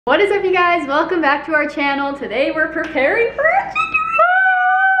What is up, you guys? Welcome back to our channel. Today we're preparing for a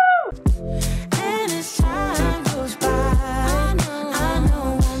And as time goes by, I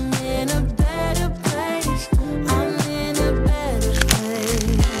know I'm in a better place. I'm in a better place.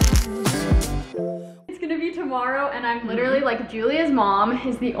 It's gonna be tomorrow, and I'm literally like, Julia's mom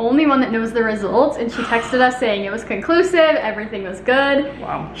is the only one that knows the results, and she texted us saying it was conclusive, everything was good.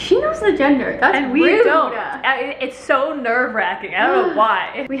 Wow. She knows the gender. That's And we rude. don't. It's so nerve-wracking. I don't know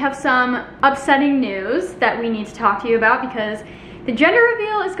why. We have some upsetting news that we need to talk to you about because the gender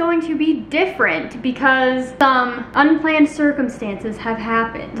reveal is going to be different because some unplanned circumstances have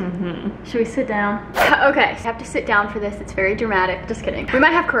happened. Should we sit down? Okay, I have to sit down for this. It's very dramatic. Just kidding. We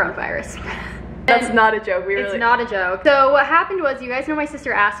might have coronavirus. That's not a joke. It's not a joke. So what happened was, you guys know my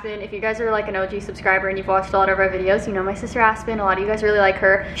sister Aspen. If you guys are like an OG subscriber and you've watched a lot of our videos, you know my sister Aspen. A lot of you guys really like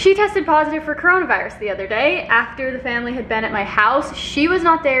her. She tested positive for coronavirus the other day after the family had been at my house. She was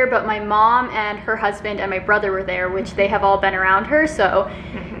not there, but my mom and her husband and my brother were there, which they have all been around her. So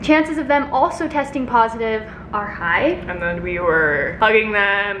chances of them also testing positive are high. And then we were hugging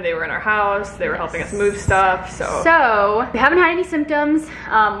them. They were in our house. They were helping us move stuff. So we haven't had any symptoms.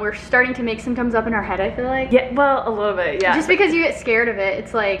 We're starting to make symptoms up in our head, I feel like. Yeah, well, a little bit, yeah. Just because you get scared of it,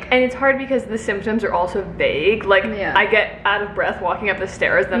 it's like... And it's hard because the symptoms are also vague. Like, Yeah. I get out of breath walking up the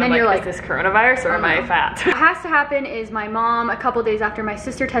stairs, then I'm like, is this coronavirus or am I fat? What has to happen is my mom, a couple days after my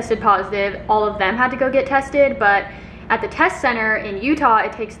sister tested positive, all of them had to go get tested, but at the test center in Utah,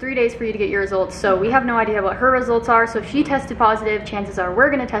 it takes 3 days for you to get your results, so we have no idea what her results are. So if she tested positive, chances are we're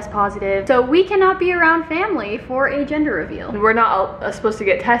gonna test positive. So we cannot be around family for a gender reveal. We're not supposed to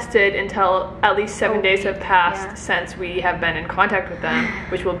get tested until at least 7 days have passed since we have been in contact with them,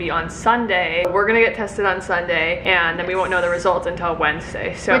 which will be on Sunday. We're gonna get tested on Sunday, and then we won't know the results until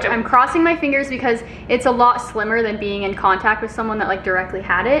Wednesday. So which I'm crossing my fingers because it's a lot slimmer than being in contact with someone that like directly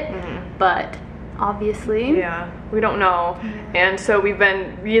had it, but obviously. Yeah, we don't know. And so we've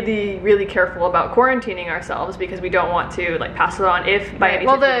been really careful about quarantining ourselves because we don't want to like pass it on if by any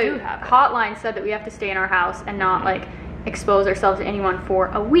chance we do have it. Hotline said that we have to stay in our house and not like expose ourselves to anyone for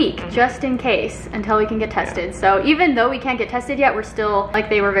a week, just in case, until we can get tested. So even though we can't get tested yet, we're still, like,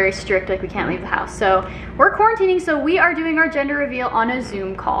 they were very strict, like we can't leave the house. So we're quarantining, so we are doing our gender reveal on a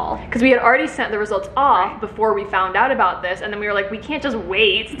Zoom call. Because we had already sent the results off before we found out about this, and then we were like, we can't just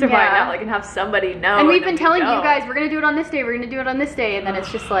wait to find out, like, and have somebody know. And we've been telling you guys, we're gonna do it on this day, we're gonna do it on this day, and then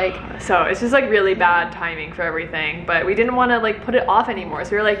it's just like... So it's just like really bad timing for everything, but we didn't want to like put it off anymore.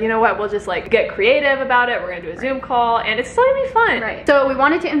 So we were like, you know what, we'll just like get creative about it. We're gonna do a Zoom call, and it's still gonna be fun. Right. So we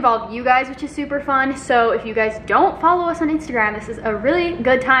wanted to involve you guys, which is super fun. So if you guys don't follow us on Instagram, this is a really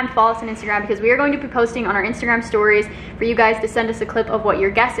good time to follow us on Instagram because we are going to be posting on our Instagram stories for you guys to send us a clip of what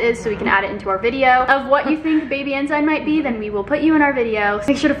your guess is so we can add it into our video of what you think baby enzyme might be. Then we will put you in our video. So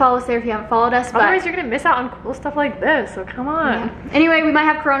make sure to follow us there if you haven't followed us. Otherwise you're gonna miss out on cool stuff like this, so come on. Yeah. Anyway, we might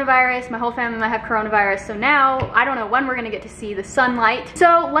have coronavirus. My whole family might have coronavirus. So now I don't know when we're gonna get to see the sunlight.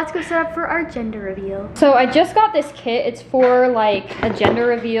 So let's go set up for our gender reveal. So I just got this kit. It's for like a gender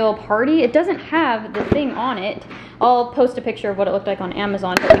reveal party. It doesn't have the thing on it. I'll post a picture of what it looked like on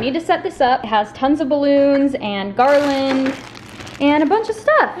Amazon, but we need to set this up. It has tons of balloons and garland and a bunch of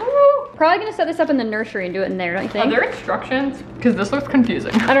stuff. Probably gonna set this up in the nursery and do it in there, don't you think? Are there instructions? Because this looks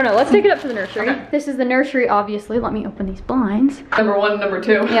confusing. I don't know, let's take it up to the nursery. Okay. This is the nursery, obviously. Let me open these blinds. Number 1, number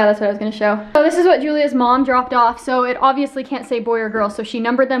 2. Yeah, that's what I was gonna show. So this is what Julia's mom dropped off. So it obviously can't say boy or girl. So she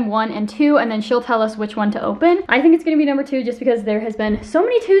numbered them 1 and 2, and then she'll tell us which one to open. I think it's gonna be number 2 just because there has been so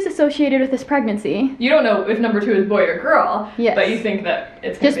many 2s associated with this pregnancy. You don't know if number 2 is boy or girl, yes, but you think that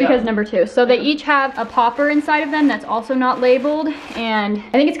it's gonna just be because number 2. So they each have a popper inside of them that's also not labeled, and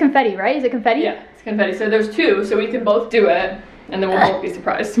I think it's confetti, right? Is it confetti? Yeah, it's confetti. So there's 2, so we can both do it, and then we'll both be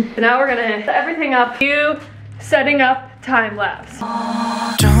surprised. So now we're gonna set everything up. You setting up time lapse.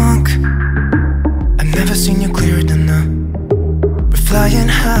 Drunk, I've never seen you clearer than now. We're flying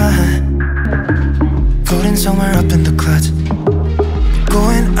high, floating somewhere up in the clouds.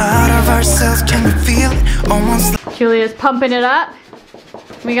 Going out of ourselves, can you feel it? Almost like Julia's pumping it up.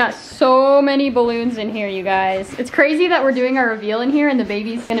 We got so many balloons in here, you guys. It's crazy that we're doing our reveal in here and the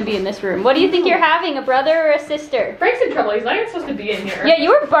baby's gonna be in this room. What do you think you're having, a brother or a sister? Frank's in trouble, he's not even supposed to be in here. Yeah, you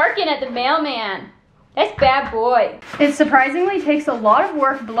were barking at the mailman. That's bad boy. It surprisingly takes a lot of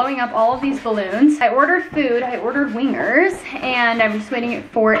work blowing up all of these balloons. I ordered food, I ordered wingers, and I'm just waiting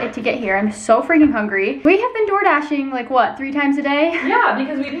for it to get here. I'm so freaking hungry. We have been door dashing like what, 3 times a day? Yeah,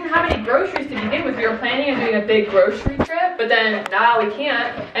 because we didn't have any groceries to begin with. We were planning on doing a big grocery trip, but then now we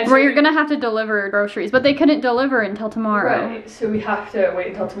can't. And so you're gonna have to deliver groceries, but they couldn't deliver until tomorrow. Right, so we have to wait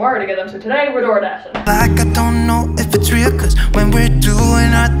until tomorrow to get them. So today we're door dashing. I don't know if it's real, cause when we're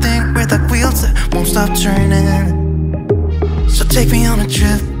doing our stop turning. So take me on a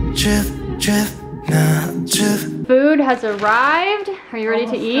trip, nah, trip. Food has arrived. Are you ready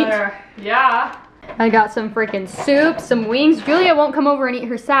to eat? Yeah. I got some freaking soup, some wings. Julia won't come over and eat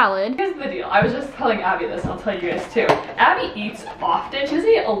her salad. Here's the deal. I was just telling Abby this, and I'll tell you guys too. Abby eats often. She doesn't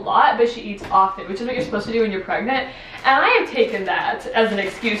eat a lot, but she eats often, which is what you're supposed to do when you're pregnant. And I have taken that as an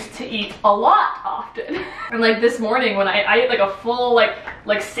excuse to eat a lot often. And like this morning when I ate like a full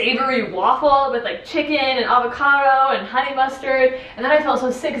like savory waffle with like chicken and avocado and honey mustard, and then I felt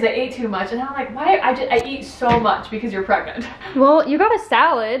so sick because I ate too much, and I'm like, why? I eat so much because you're pregnant. Well, you got a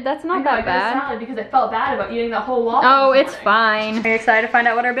salad. That's not that I bad. got a salad because I felt bad about eating that whole waffle. Oh, this it's morning. fine. Are you excited to find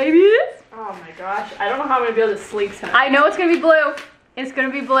out what our baby is? Oh my gosh, I don't know how I'm gonna be able to sleep tonight. I know it's gonna be blue. It's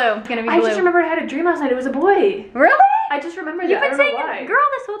gonna be blue. It's gonna be blue. I just remembered I had a dream last night. It was a boy. Really? I just remembered You've that. been saying it, girl,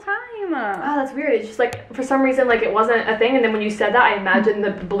 this whole time. Oh, that's weird. It's just like, for some reason, like it wasn't a thing, and then when you said that, I imagined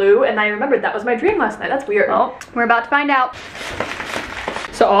the blue, and I remembered that was my dream last night. That's weird. Well, we're about to find out.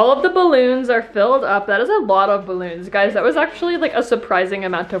 So all of the balloons are filled up. That is a lot of balloons, guys. That was actually like a surprising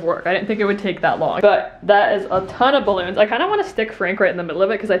amount of work. I didn't think it would take that long, but that is a ton of balloons. I kind of want to stick Frank right in the middle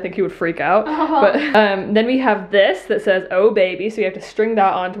of it because I think he would freak out. Oh. But then we have this that says, oh baby. So you have to string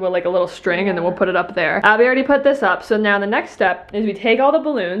that onto a little string, and then we'll put it up there. Abby already put this up. So now the next step is we take all the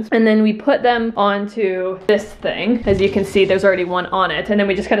balloons and then we put them onto this thing. As you can see, there's already one on it. And then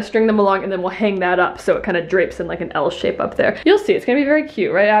we just kind of string them along, and then we'll hang that up so it kind of drapes in like an L shape up there. You'll see, it's gonna be very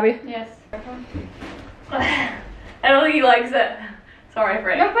cute. Right, Abby? Yes. I don't think he likes it. Sorry,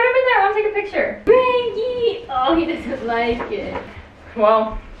 Frank. No, put him in there. I want to take a picture. Frankie! Oh, he doesn't like it.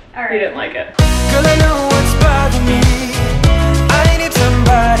 Well, all right. He didn't like it. Girl, I know what's bothering me. I need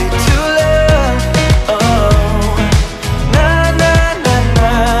somebody to love. Oh, nah, nah, nah,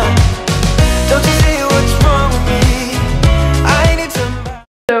 nah. Don't you see what's wrong with me? I need somebody.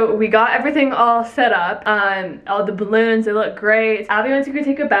 So we got everything all set up. All the balloons, they look great. Abby went to go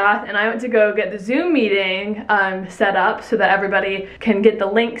take a bath, and I went to go get the Zoom meeting set up so that everybody can get the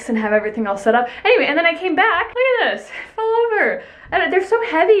links and have everything all set up. Anyway, and then I came back. Look at this. It fell over. And they're so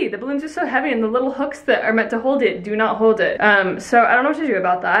heavy. The balloons are so heavy, and the little hooks that are meant to hold it do not hold it. So I don't know what to do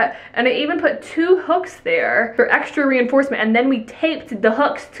about that. And I even put 2 hooks there for extra reinforcement, and then we taped the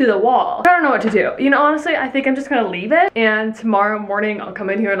hooks to the wall. I don't know what to do. You know, honestly, I think I'm just gonna leave it, and tomorrow morning I'll come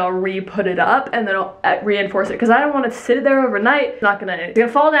in here and I'll re-put it up, and then I'll reinforce it, because I don't want it to sit there overnight. It's gonna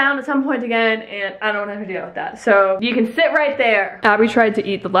fall down at some point again, and I don't want to have to deal with that. So you can sit right there. Abby tried to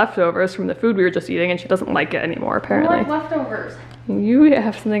eat the leftovers from the food we were just eating, and she doesn't like it anymore, apparently. I like leftovers. You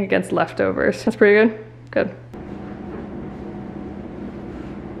have something against leftovers. That's pretty good. Good.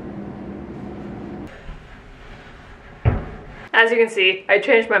 As you can see, I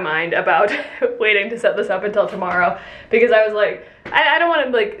changed my mind about waiting to set this up until tomorrow, because I was like, I don't want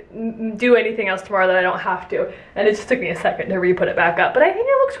to like do anything else tomorrow that I don't have to, and it just took me a second to re-put it back up, but I think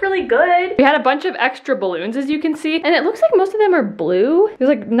it looks really good. We had a bunch of extra balloons, as you can see, and it looks like most of them are blue. There's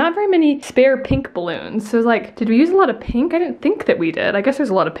like not very many spare pink balloons, so like, did we use a lot of pink? I didn't think that we did. I guess there's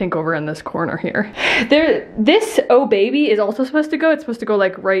a lot of pink over in this corner here. This oh baby is also supposed to go. It's supposed to go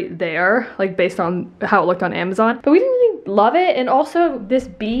like right there, like based on how it looked on Amazon, but we didn't really love it. And also this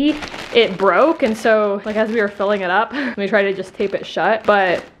bee, it broke, and so like as we were filling it up, we tried to just tape it shut,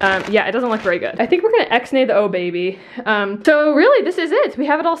 but yeah, it doesn't look very good. I think we're gonna X-nay the oh baby. So really, this is it. We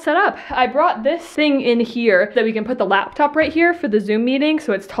have it all set up. I brought this thing in here that we can put the laptop right here for the Zoom meeting,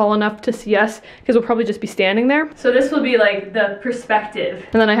 so it's tall enough to see us, because we'll probably just be standing there. So this will be like the perspective.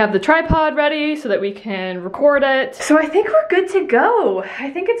 And then I have the tripod ready so that we can record it. So I think we're good to go. I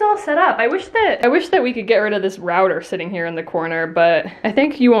think it's all set up. I wish that we could get rid of this router sitting here in the corner, but I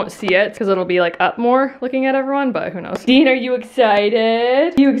think you won't see it because it'll be like up more looking at everyone, but who knows. Dean, are you excited?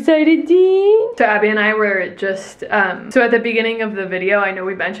 You excited, Dean? So Abby and I were just, so at the beginning of the video, I know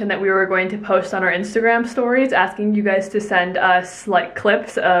we mentioned that we were going to post on our Instagram stories asking you guys to send us like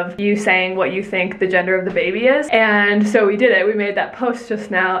clips of you saying what you think the gender of the baby is. And so we did it. We made that post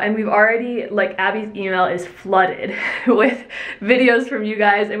just now, and we've already, like, Abby's email is flooded with videos from you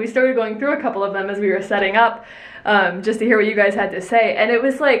guys, and we started going through a couple of them as we were setting up, just to hear what you guys had to say. And it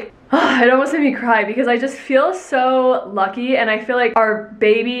was like, it almost made me cry, because I just feel so lucky, and I feel like our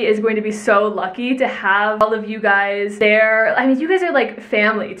baby is going to be so lucky to have all of you guys there. I mean, you guys are like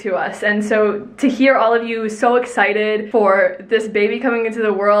family to us, and so to hear all of you so excited for this baby coming into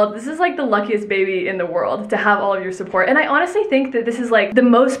the world, this is like the luckiest baby in the world to have all of your support. And I honestly think that this is like the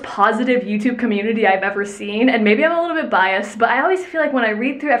most positive YouTube community I've ever seen, and maybe I'm a little bit biased, but I always feel like when I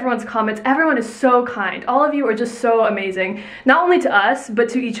read through everyone's comments, everyone is so kind. All of you are just so amazing, not only to us, but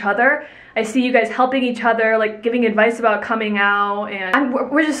to each other. I see you guys helping each other, like giving advice about coming out, and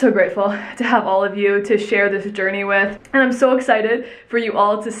we're just so grateful to have all of you to share this journey with. And I'm so excited for you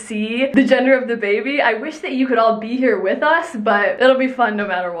all to see the gender of the baby. I wish that you could all be here with us, but it'll be fun no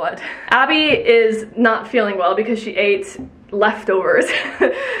matter what. Abbie is not feeling well because she ate leftovers.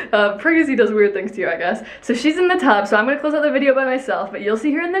 Pregnancy does weird things to you, I guess. So she's in the tub, so I'm gonna close out the video by myself, but you'll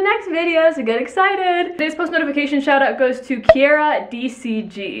see her in the next video, so get excited. Today's post notification shout out goes to Kiera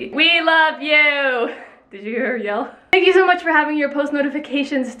DCG. We love you! Did you hear her yell? Thank you so much for having your post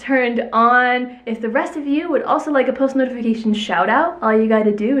notifications turned on. If the rest of you would also like a post notification shout out, all you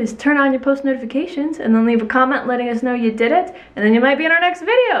gotta do is turn on your post notifications and then leave a comment letting us know you did it, and then you might be in our next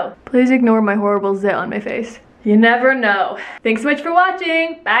video. Please ignore my horrible zit on my face. You never know. Thanks so much for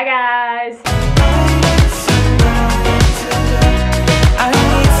watching. Bye guys. I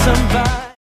need somebody.